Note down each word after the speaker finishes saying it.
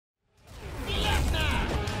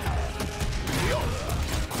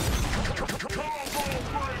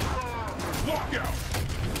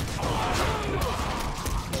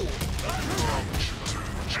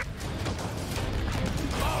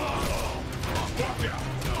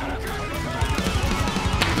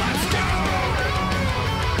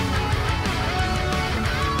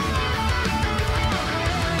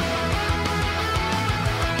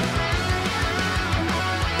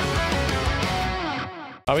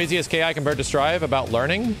How easy is KI compared to Strive about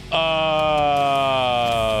learning?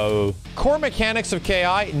 Core mechanics of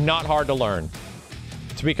KI, not hard to learn,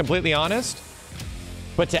 to be completely honest.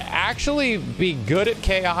 But to actually be good at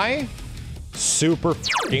KI, super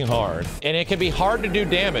fucking hard. And it can be hard to do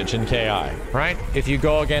damage in KI, right? If you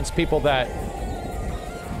go against people that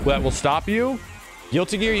will stop you,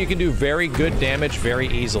 Guilty Gear, you can do very good damage very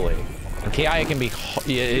easily. In KI, it can be,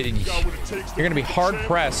 you're gonna be hard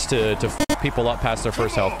pressed to f people up past their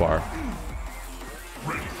first health bar.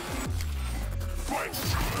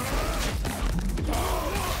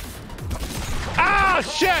 Ah,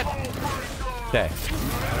 shit! Okay.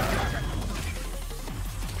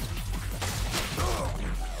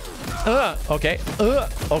 Okay.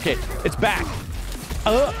 Okay. It's back.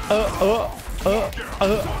 Oh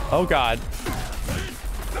God.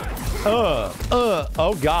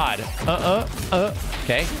 Oh God.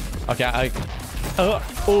 Okay. Okay.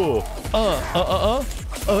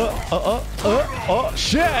 Oh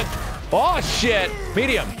shit. Oh shit.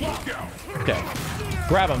 Medium. Okay.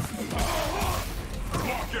 Grab him.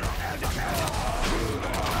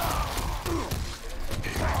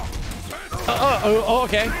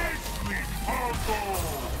 Okay.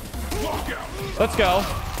 Let's go.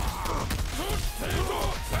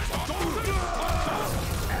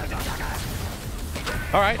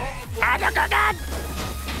 All right.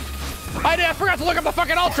 I forgot to look up the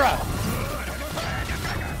fucking Ultra.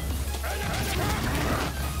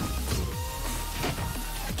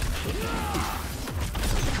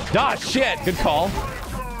 Ah, shit. Good call.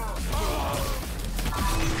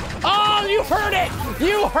 Oh, you heard it.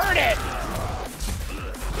 You heard it.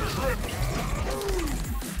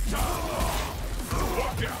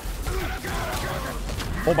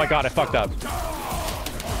 Oh my God, I fucked up.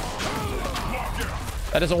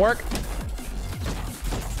 That doesn't work.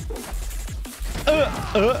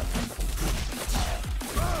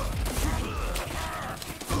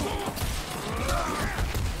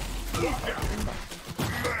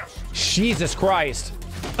 Jesus Christ.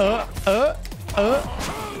 I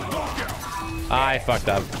fucked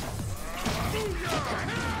up.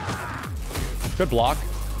 Good block.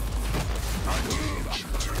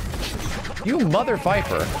 You mother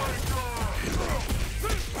viper.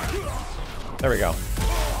 There we go.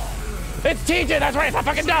 It's TJ, that's right, it's not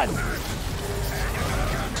fucking done!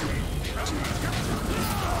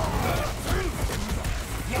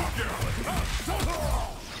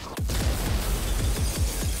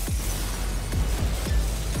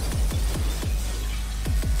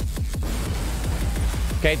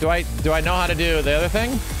 Okay, do I know how to do the other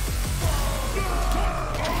thing?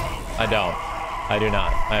 I don't. I do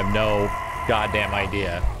not. I have no goddamn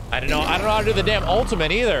idea. I don't know how to do the damn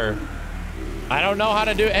ultimate either. I don't know how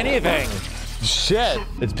to do anything. Shit.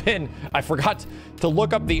 It's been, I forgot to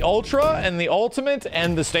look up the ultra and the ultimate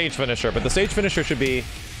and the stage finisher, but the stage finisher should be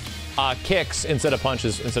kicks instead of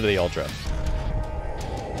punches instead of the ultra.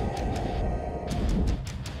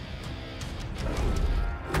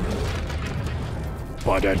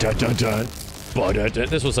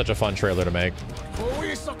 This was such a fun trailer to make.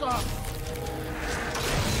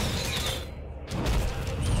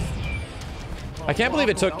 I can't believe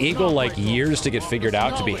it took Eagle like years to get figured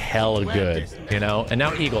out to be hella good, you know? And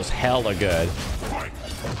now Eagle's hella good.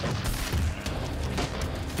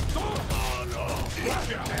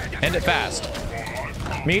 End it fast.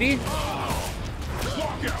 Meaty?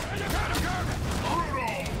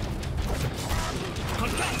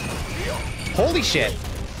 Holy shit.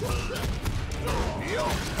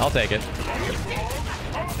 I'll take it.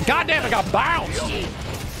 God damn, it got bounced.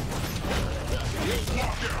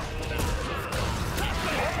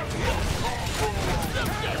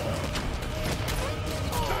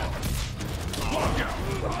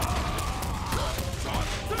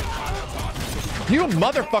 You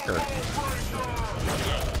motherfucker.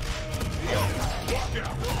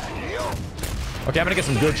 Okay, I'm gonna get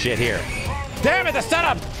some good shit here. Damn it, the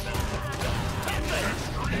setup!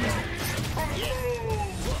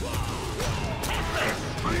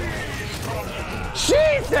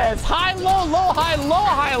 Jesus! High, low, low, high, low,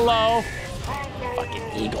 high, low.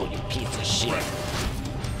 Fucking Eagle, you piece of shit.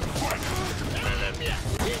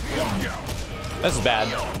 This is bad.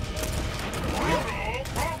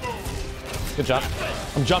 Good job.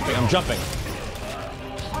 I'm jumping, I'm jumping.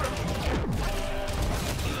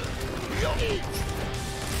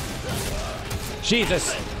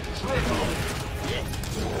 Jesus.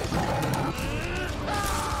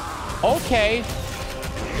 Okay.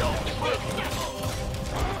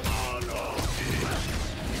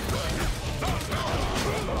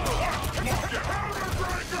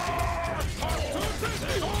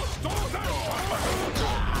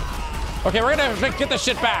 Okay, we're gonna get this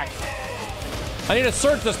shit back. I need to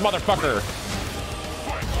search this motherfucker.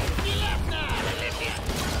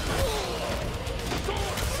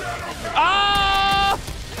 Ah!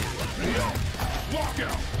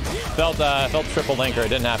 Felt triple linker. It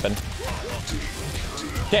didn't happen.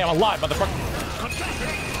 Okay, I'm alive, motherfucker.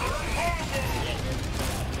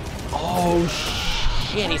 Oh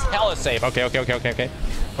shit, he's hella safe. Okay. All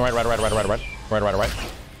right.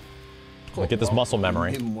 I'll get this muscle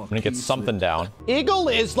memory. I'm gonna get something down. Eagle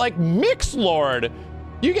is like Mix Lord.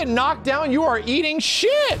 You get knocked down, you are eating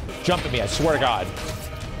shit. Jump at me, I swear to God.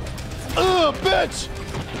 Ugh, bitch.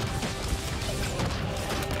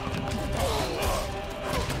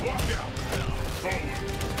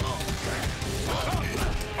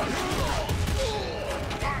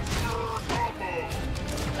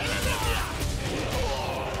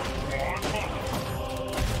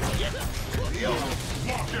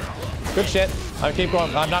 Good shit. I keep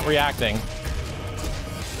going. I'm not reacting.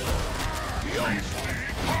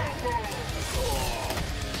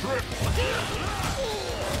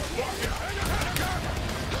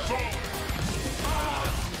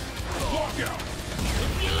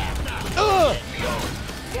 Ugh.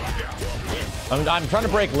 I'm trying to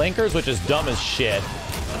break linkers, which is dumb as shit.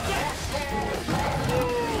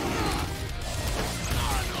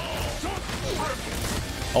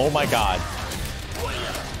 Oh my God.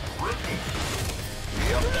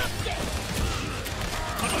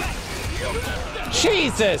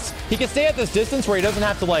 Jesus! He can stay at this distance where he doesn't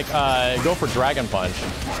have to like go for Dragon Punch.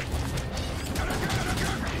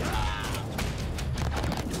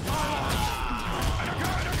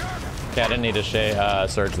 Okay, I didn't need to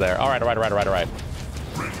surge there. All right.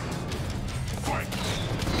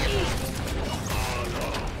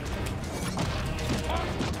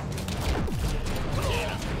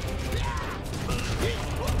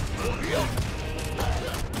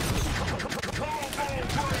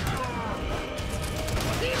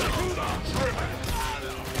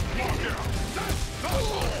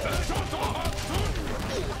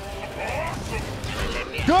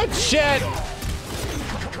 Good shit!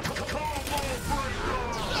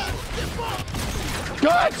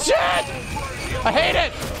 Good shit! I hate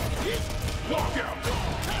it!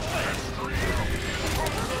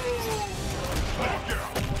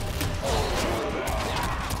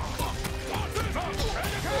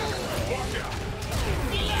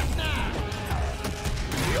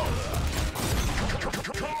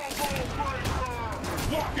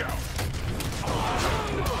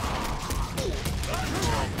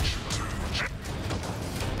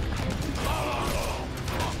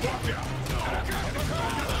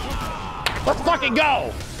 Let's fucking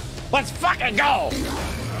go! Let's fucking go!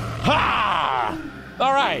 Ha!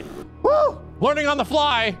 All right. Woo! Learning on the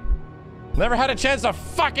fly. Never had a chance to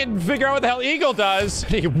fucking figure out what the hell Eagle does.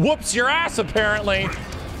 He whoops your ass, apparently.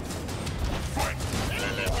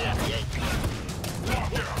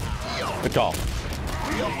 Good call.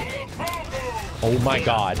 Oh my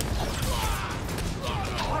God.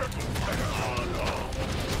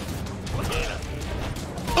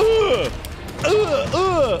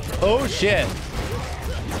 Oh shit.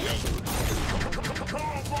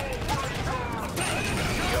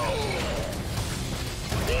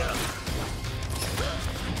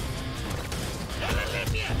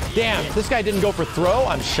 Damn, this guy didn't go for throw?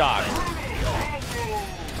 I'm shocked.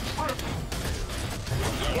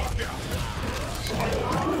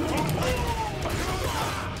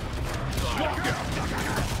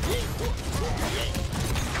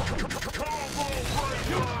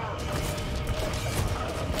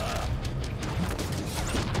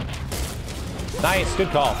 Nice, good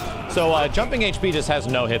call. So jumping HP just has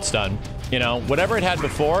no hit stun. You know, whatever it had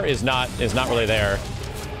before is not really there.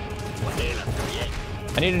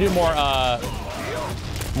 I need to do more of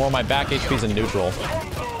my back HPs in neutral.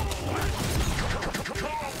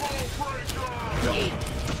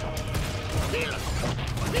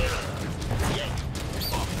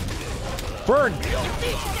 Burn!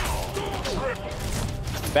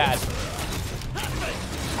 Bad.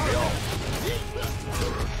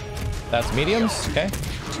 That's mediums, okay.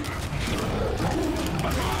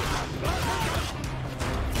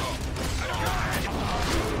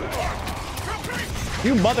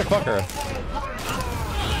 You motherfucker.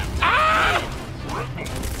 Ah!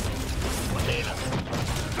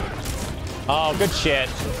 Oh, good shit.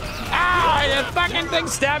 Ah, the fucking thing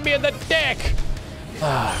stabbed me in the dick.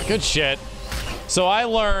 Ah, good shit. So I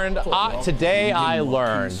learned, today I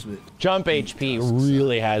learned, jump HP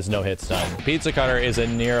really has no hit stun. Pizza Cutter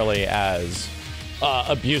isn't nearly as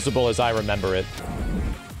abusable as I remember it.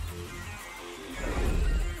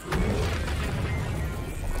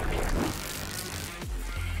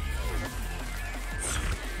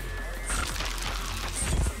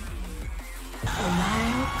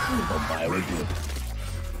 I will do it.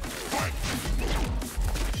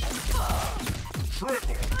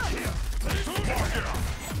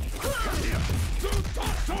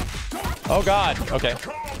 Oh God. Okay.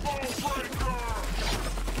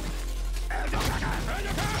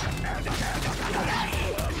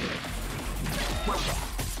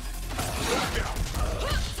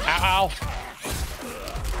 Ow.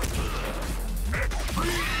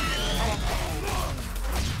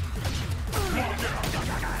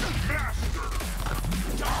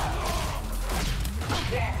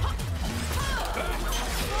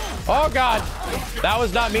 Oh God. That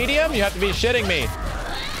was not medium? You have to be shitting me.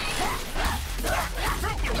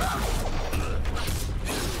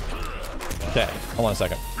 Okay, hold on a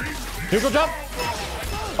second. Neutral jump.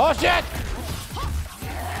 Oh shit!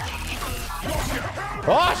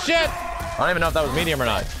 Oh shit! I don't even know if that was medium or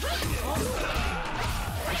not.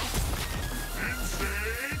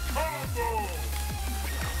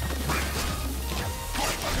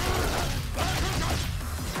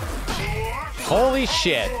 Holy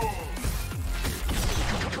shit.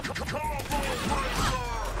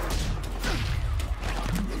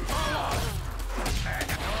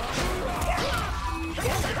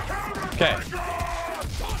 Okay.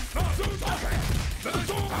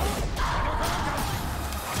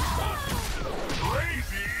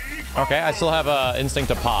 Okay, I still have instinct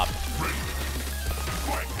to pop.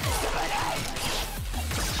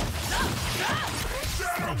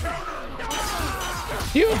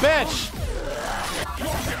 You bitch!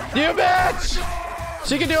 You bitch!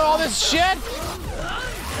 She can do all this shit?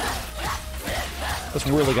 That's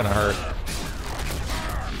really gonna hurt.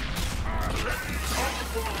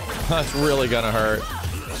 That's really gonna hurt.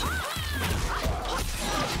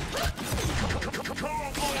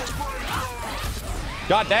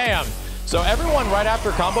 God damn. So everyone right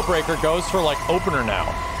after combo breaker goes for like opener now,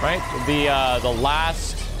 right? The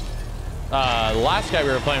last guy we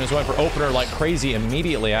were playing was went for opener like crazy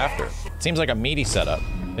immediately after. Seems like a meaty setup.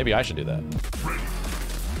 Maybe I should do that.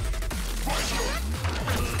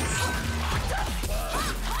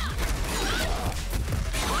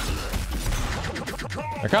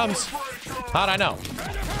 Here comes. How'd I know?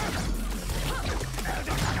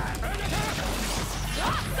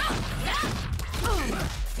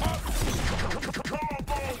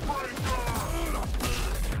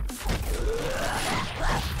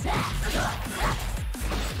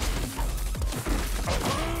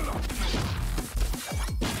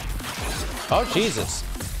 Oh, Jesus.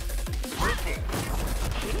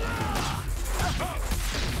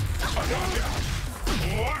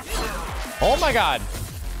 Oh my God.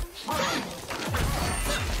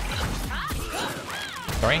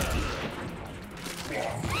 Sorry.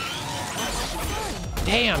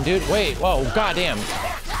 Damn, dude. Wait. Whoa. Goddamn.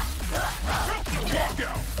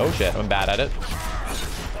 Oh shit. I'm bad at it.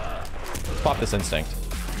 Let's pop this instinct.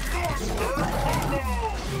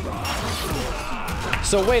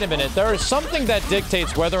 So wait a minute. There is something that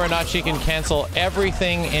dictates whether or not she can cancel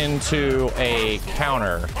everything into a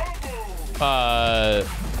counter.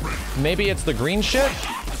 Maybe it's the green shit?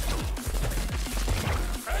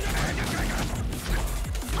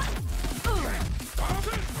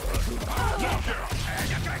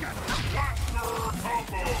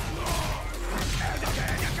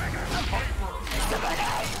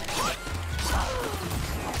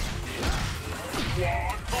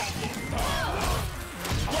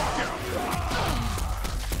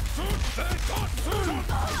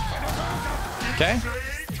 Okay.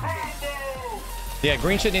 Yeah,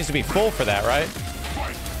 green shit needs to be full for that, right?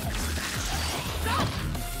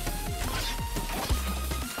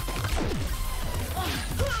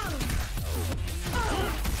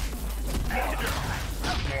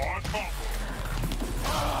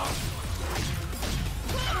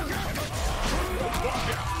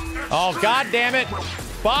 Oh, God damn it.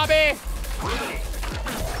 Bobby!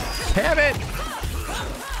 Damn it!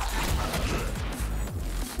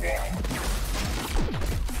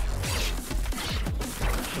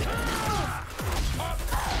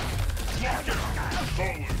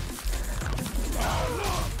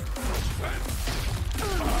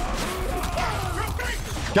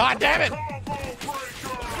 God damn it!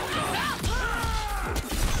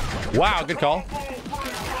 Wow, good call.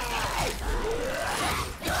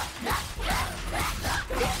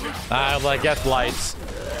 I guess lights.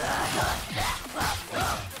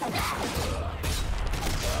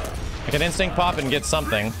 I can instinct pop and get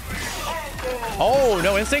something. Oh,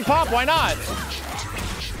 no instinct pop? Why not?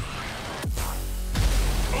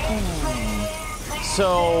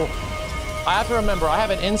 So, I have to remember, I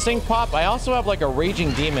have an instinct pop. I also have like a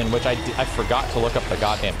raging demon, which I forgot to look up the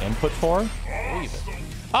goddamn input for.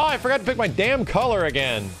 Oh, I forgot to pick my damn color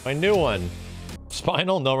again. My new one.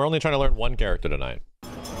 Spinal? No, we're only trying to learn one character tonight.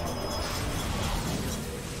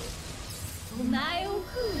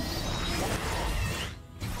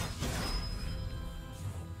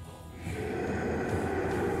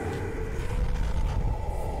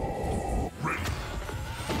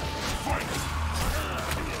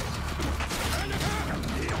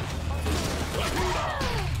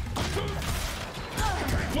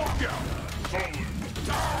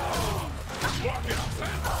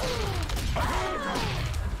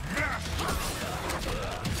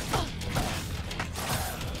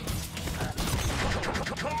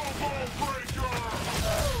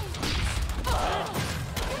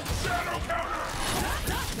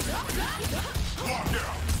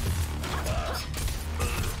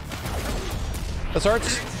 This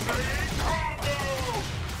hurts.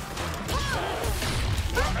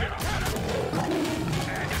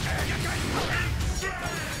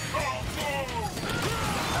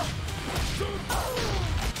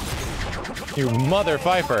 You mother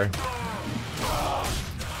Pfeiffer.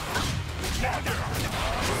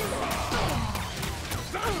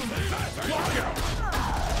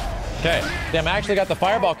 Okay. Damn, I actually got the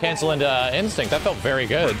fireball cancel into instinct. That felt very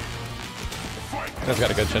good. That's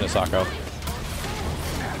got a good chin, Hisako.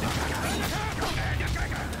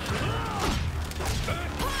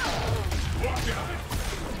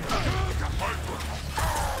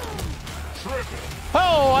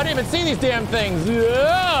 Oh, I didn't even see these damn things.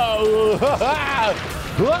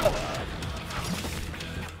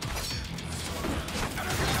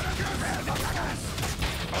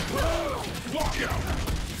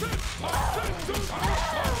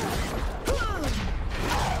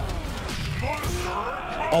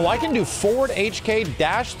 Oh, I can do forward HK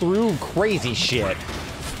dash through crazy shit.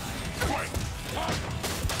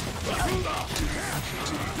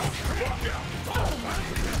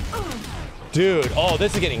 Dude, oh,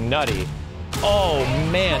 this is getting nutty. Oh,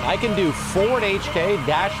 man, I can do forward HK,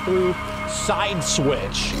 dash through, side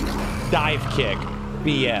switch, dive kick,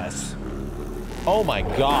 BS. Oh my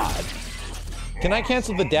God. Can I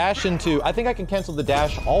cancel the dash into, I think I can cancel the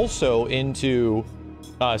dash also into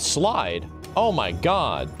slide. Oh my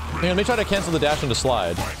God. Here, let me try to cancel the dash into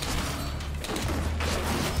slide.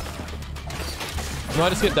 No, I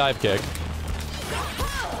just get dive kick.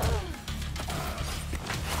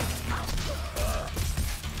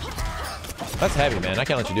 That's heavy, man. I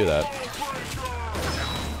can't let you do that.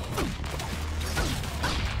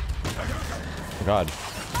 Oh, God.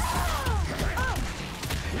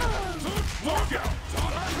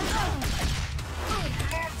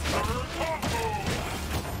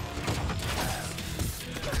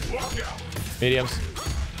 Mediums.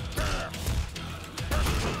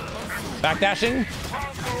 Backdashing.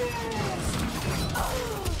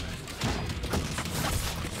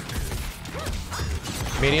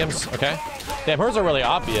 Mediums. Okay. Damn, hers are really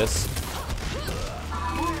obvious.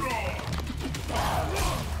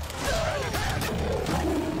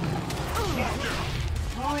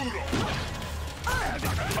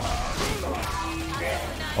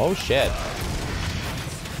 Oh, shit.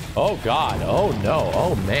 Oh, God. Oh, no.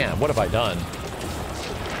 Oh, man. What have I done?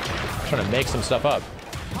 I'm trying to make some stuff up.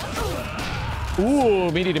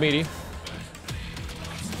 Ooh, meaty to meaty.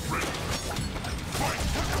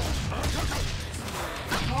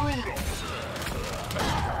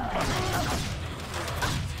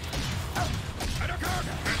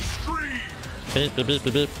 Beep, beep, beep,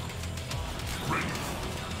 beep, beep.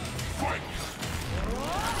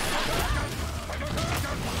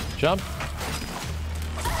 Jump.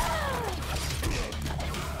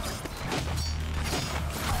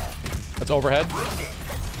 That's overhead.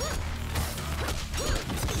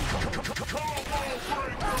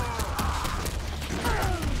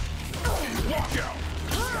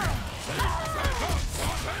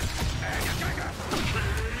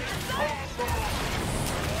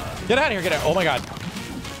 Get out of here, get out. Oh my God.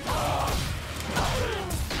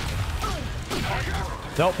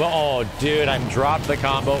 Nope. Oh, dude, I'm dropped the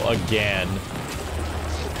combo again.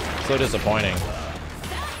 So disappointing.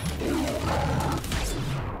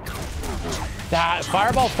 Ah,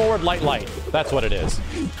 fireball forward, light, light. That's what it is.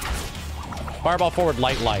 Fireball forward,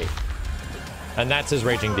 light, light. And that's his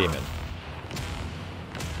Raging Demon.